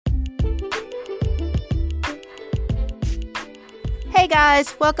Hey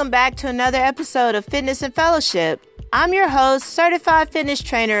guys, welcome back to another episode of Fitness and Fellowship. I'm your host, Certified Fitness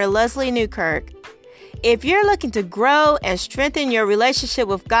Trainer Leslie Newkirk. If you're looking to grow and strengthen your relationship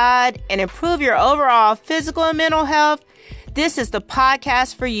with God and improve your overall physical and mental health, this is the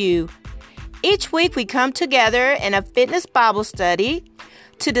podcast for you. Each week we come together in a fitness Bible study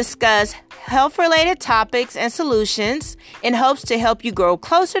to discuss health-related topics and solutions in hopes to help you grow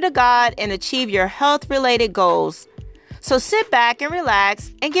closer to God and achieve your health-related goals. So sit back and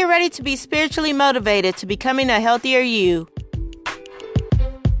relax and get ready to be spiritually motivated to becoming a healthier you.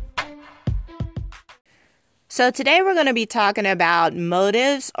 So today we're going to be talking about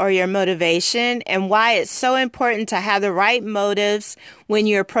motives or your motivation and why it's so important to have the right motives when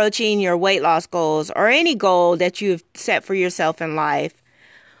you're approaching your weight loss goals or any goal that you've set for yourself in life.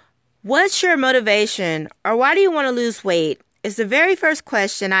 What's your motivation, or why do you want to lose weight? Is the very first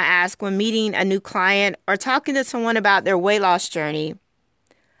question I ask when meeting a new client or talking to someone about their weight loss journey.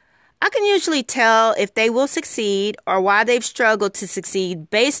 I can usually tell if they will succeed or why they've struggled to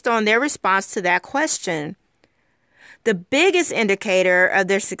succeed based on their response to that question. The biggest indicator of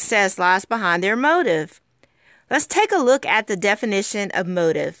their success lies behind their motive. Let's take a look at the definition of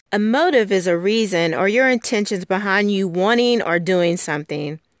motive. A motive is a reason or your intentions behind you wanting or doing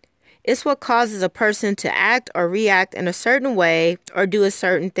something. It's what causes a person to act or react in a certain way or do a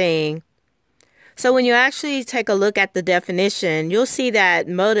certain thing. So when you actually take a look at the definition, you'll see that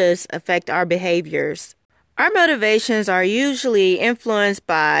motives affect our behaviors. Our motivations are usually influenced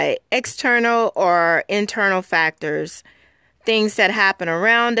by external or internal factors, things that happen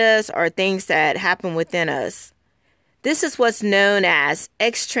around us or things that happen within us. This is what's known as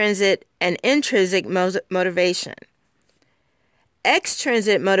extrinsic and intrinsic motivation.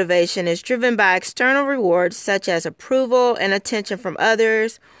 Extrinsic motivation is driven by external rewards such as approval and attention from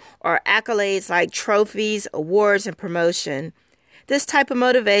others or accolades like trophies, awards, and promotion. This type of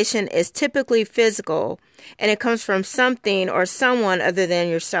motivation is typically physical, and it comes from something or someone other than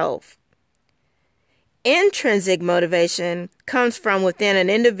yourself. Intrinsic motivation comes from within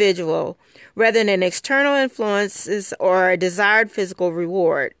an individual rather than external influences or a desired physical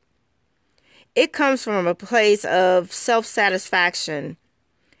reward. It comes from a place of self-satisfaction.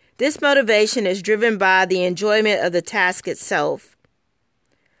 This motivation is driven by the enjoyment of the task itself.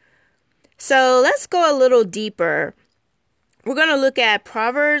 So let's go a little deeper. We're going to look at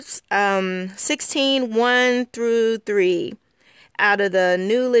Proverbs 16, 1 through 3 out of the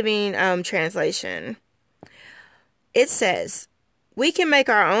New Living Translation. It says, "We can make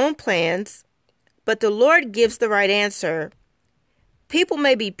our own plans, but the Lord gives the right answer. People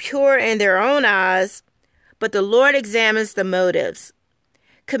may be pure in their own eyes, but the Lord examines the motives.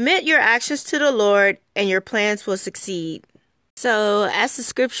 Commit your actions to the Lord, and your plans will succeed." So, as the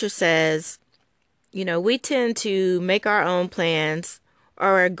scripture says, we tend to make our own plans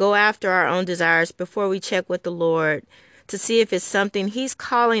or go after our own desires before we check with the Lord to see if it's something He's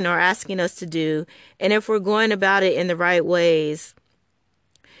calling or asking us to do, and if we're going about it in the right ways.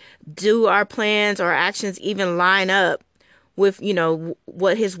 Do our plans or actions even line up with,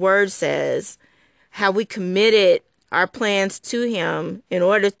 what His Word says? Have we committed our plans to Him in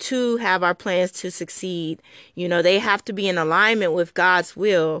order to have our plans to succeed? They have to be in alignment with God's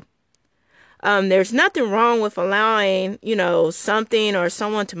will. There's nothing wrong with allowing, something or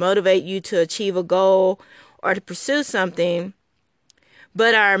someone to motivate you to achieve a goal or to pursue something.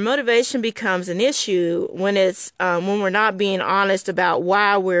 But our motivation becomes an issue when when we're not being honest about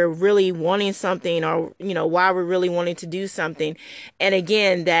why we're really wanting something or, why we're really wanting to do something. And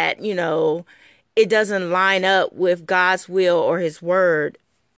again, that, it doesn't line up with God's will or His Word.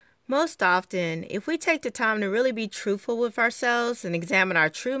 Most often, if we take the time to really be truthful with ourselves and examine our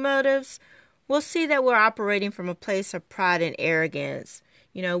true motives, we'll see that we're operating from a place of pride and arrogance.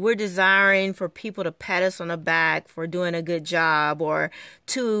 We're desiring for people to pat us on the back for doing a good job, or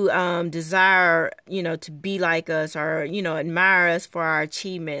to desire, to be like us, or, admire us for our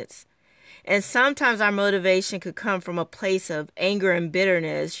achievements. And sometimes our motivation could come from a place of anger and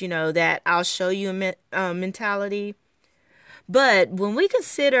bitterness, that I'll show you mentality. But when we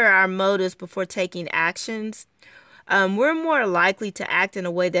consider our motives before taking actions, we're more likely to act in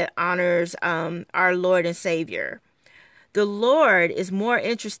a way that honors our Lord and Savior. The Lord is more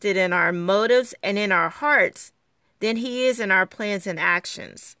interested in our motives and in our hearts than He is in our plans and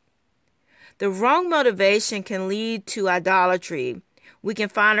actions. The wrong motivation can lead to idolatry. We can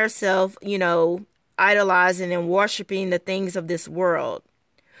find ourselves, idolizing and worshiping the things of this world.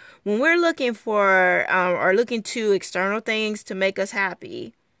 When we're looking for or looking to external things to make us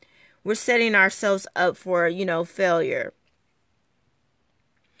happy, we're setting ourselves up for, failure.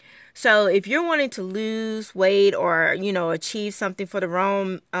 So if you're wanting to lose weight or, achieve something for the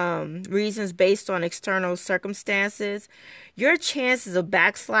wrong reasons based on external circumstances, your chances of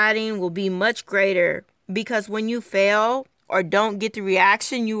backsliding will be much greater, because when you fail or don't get the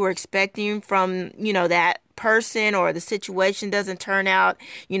reaction you were expecting from, that person, or the situation doesn't turn out,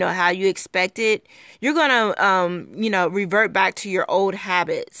 how you expected, you're going to, revert back to your old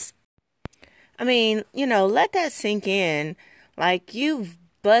habits. I mean, let that sink in. Like, you've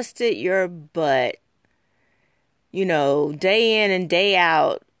busted your butt, day in and day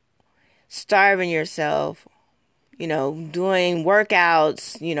out, starving yourself, doing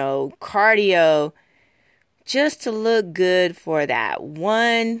workouts, cardio, just to look good for that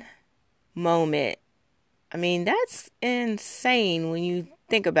one moment. I mean, that's insane when you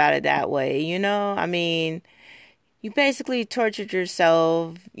think about it that way, I mean, you basically tortured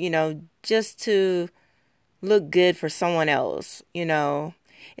yourself, just to look good for someone else,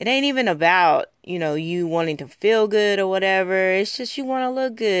 It ain't even about, you wanting to feel good or whatever. It's just you want to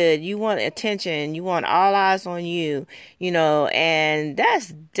look good. You want attention. You want all eyes on you, and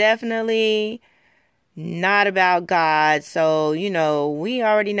that's definitely not about God. So, we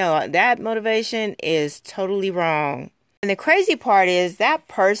already know that motivation is totally wrong. And the crazy part is that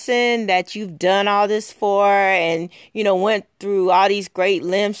person that you've done all this for and, went through all these great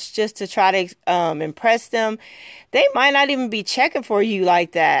lengths just to try to impress them, they might not even be checking for you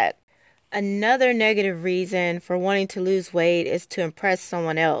like that. Another negative reason for wanting to lose weight is to impress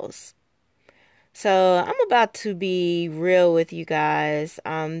someone else. So I'm about to be real with you guys.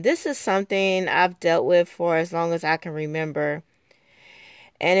 This is something I've dealt with for as long as I can remember.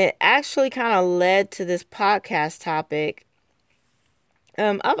 And it actually kind of led to this podcast topic.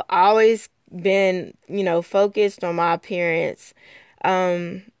 I've always been, focused on my appearance.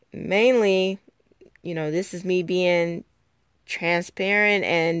 Mainly, this is me being transparent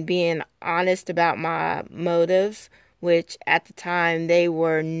and being honest about my motives, which at the time they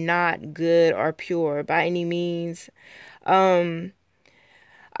were not good or pure by any means. I've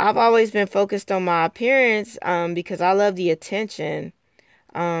always been focused on my appearance because I love the attention.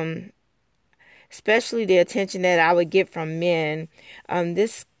 Especially the attention that I would get from men.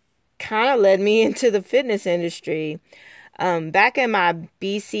 This kind of led me into the fitness industry. Back in my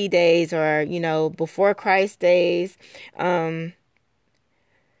BC days, or, before Christ days, wow,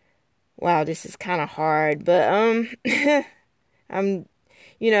 this is kind of hard, but,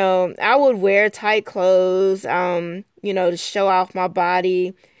 I would wear tight clothes, to show off my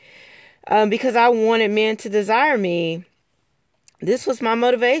body, because I wanted men to desire me. This was my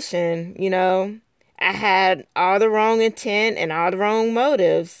motivation, I had all the wrong intent and all the wrong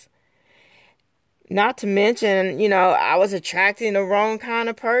motives. Not to mention, I was attracting the wrong kind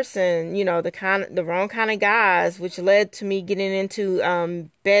of person, the wrong kind of guys, which led to me getting into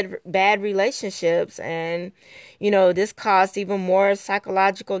bad relationships, and this caused even more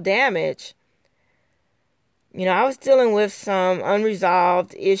psychological damage. I was dealing with some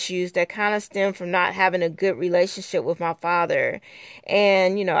unresolved issues that kind of stemmed from not having a good relationship with my father.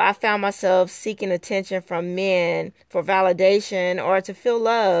 And, I found myself seeking attention from men for validation or to feel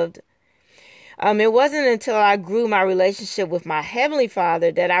loved. It wasn't until I grew my relationship with my Heavenly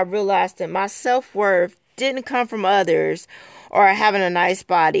Father that I realized that my self-worth didn't come from others or having a nice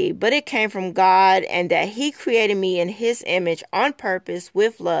body, but it came from God, and that He created me in His image on purpose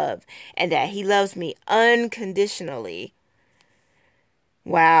with love, and that He loves me unconditionally.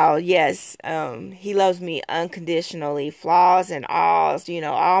 Wow, yes, He loves me unconditionally, flaws and alls,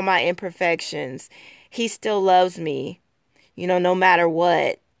 all my imperfections. He still loves me, no matter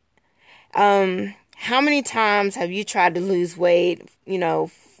what. How many times have you tried to lose weight,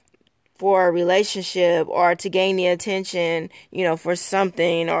 for a relationship or to gain the attention, for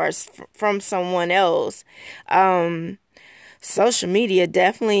something or from someone else? Social media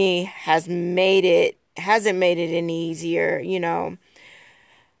definitely hasn't made it any easier.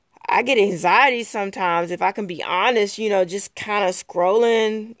 I get anxiety sometimes, if I can be honest, just kind of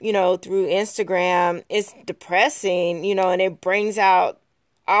scrolling, through Instagram. It's depressing, and it brings out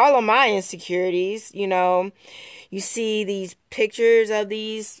all of my insecurities. You see these pictures of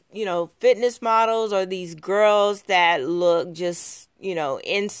these, fitness models or these girls that look just,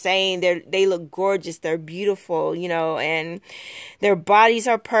 insane. They look gorgeous. They're beautiful, and their bodies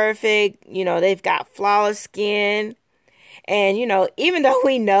are perfect. They've got flawless skin. And, even though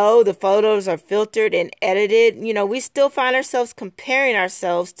we know the photos are filtered and edited, we still find ourselves comparing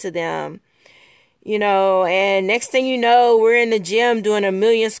ourselves to them. And next thing you know, we're in the gym doing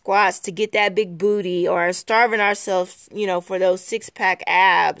 1,000,000 squats to get that big booty, or starving ourselves, for those 6-pack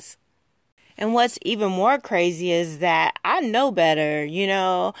abs. And what's even more crazy is that I know better,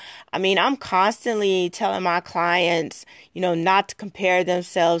 I'm constantly telling my clients, not to compare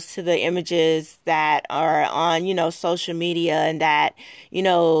themselves to the images that are on, social media, and that,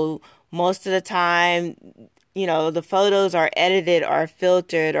 most of the time, the photos are edited or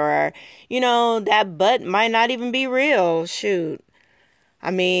filtered, or, that butt might not even be real. Shoot.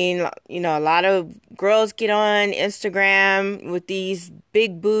 A lot of girls get on Instagram with these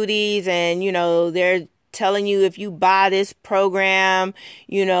big booties, and, they're telling you if you buy this program,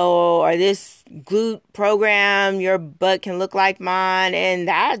 or this glute program, your butt can look like mine. And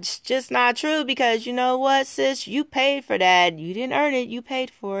that's just not true, because you know what, sis, you paid for that. You didn't earn it. You paid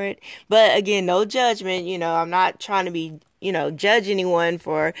for it. But again, no judgment. I'm not trying to be, judge anyone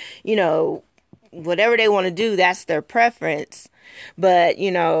for, whatever they want to do. That's their preference. But,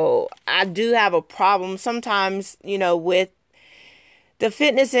 I do have a problem sometimes, with the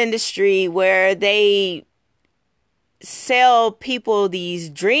fitness industry, where they sell people these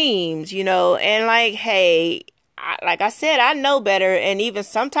dreams, and like, hey, like I said, I know better. And even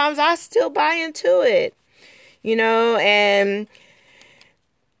sometimes I still buy into it, and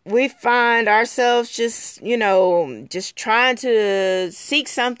we find ourselves just trying to seek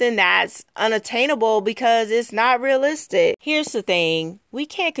something that's unattainable because it's not realistic. Here's the thing. We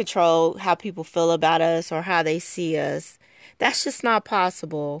can't control how people feel about us or how they see us. That's just not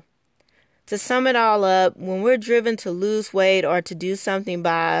possible. To sum it all up, when we're driven to lose weight or to do something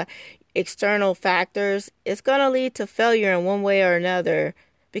by external factors, it's going to lead to failure in one way or another,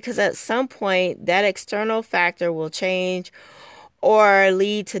 because at some point that external factor will change or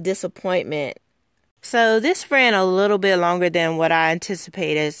lead to disappointment. So this ran a little bit longer than what I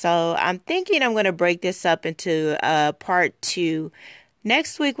anticipated. So I'm thinking I'm going to break this up into part 2.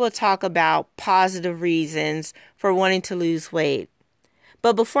 Next week we'll talk about positive reasons for wanting to lose weight.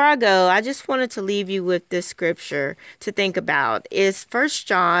 But before I go, I just wanted to leave you with this scripture to think about. It's 1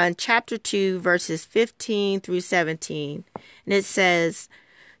 John chapter 2, verses 15 through 17. And it says,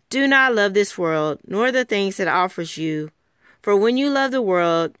 "Do not love this world, nor the things it offers you. For when you love the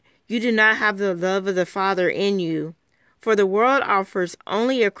world, you do not have the love of the Father in you. For the world offers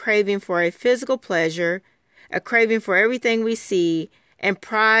only a craving for a physical pleasure, a craving for everything we see, and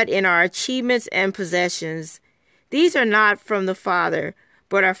pride in our achievements and possessions. These are not from the Father,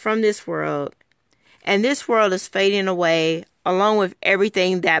 but are from this world. And this world is fading away, along with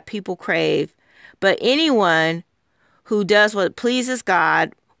everything that people crave. But anyone who does what pleases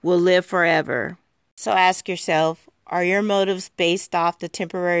God will live forever." So ask yourself, are your motives based off the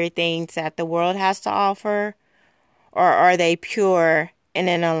temporary things that the world has to offer? Or are they pure and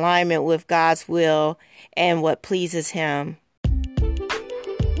in alignment with God's will and what pleases Him?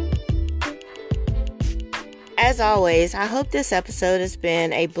 As always, I hope this episode has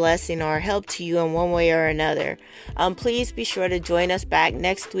been a blessing or help to you in one way or another. Please be sure to join us back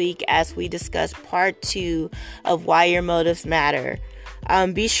next week as we discuss part 2 of Why Your Motives Matter.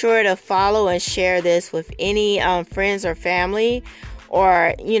 Be sure to follow and share this with any friends or family,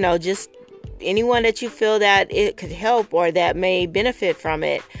 or, just anyone that you feel that it could help or that may benefit from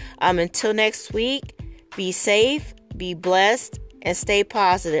it. Until next week, be safe, be blessed, and stay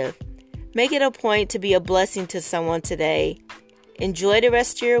positive. Make it a point to be a blessing to someone today. Enjoy the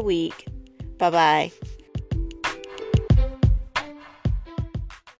rest of your week. Bye-bye.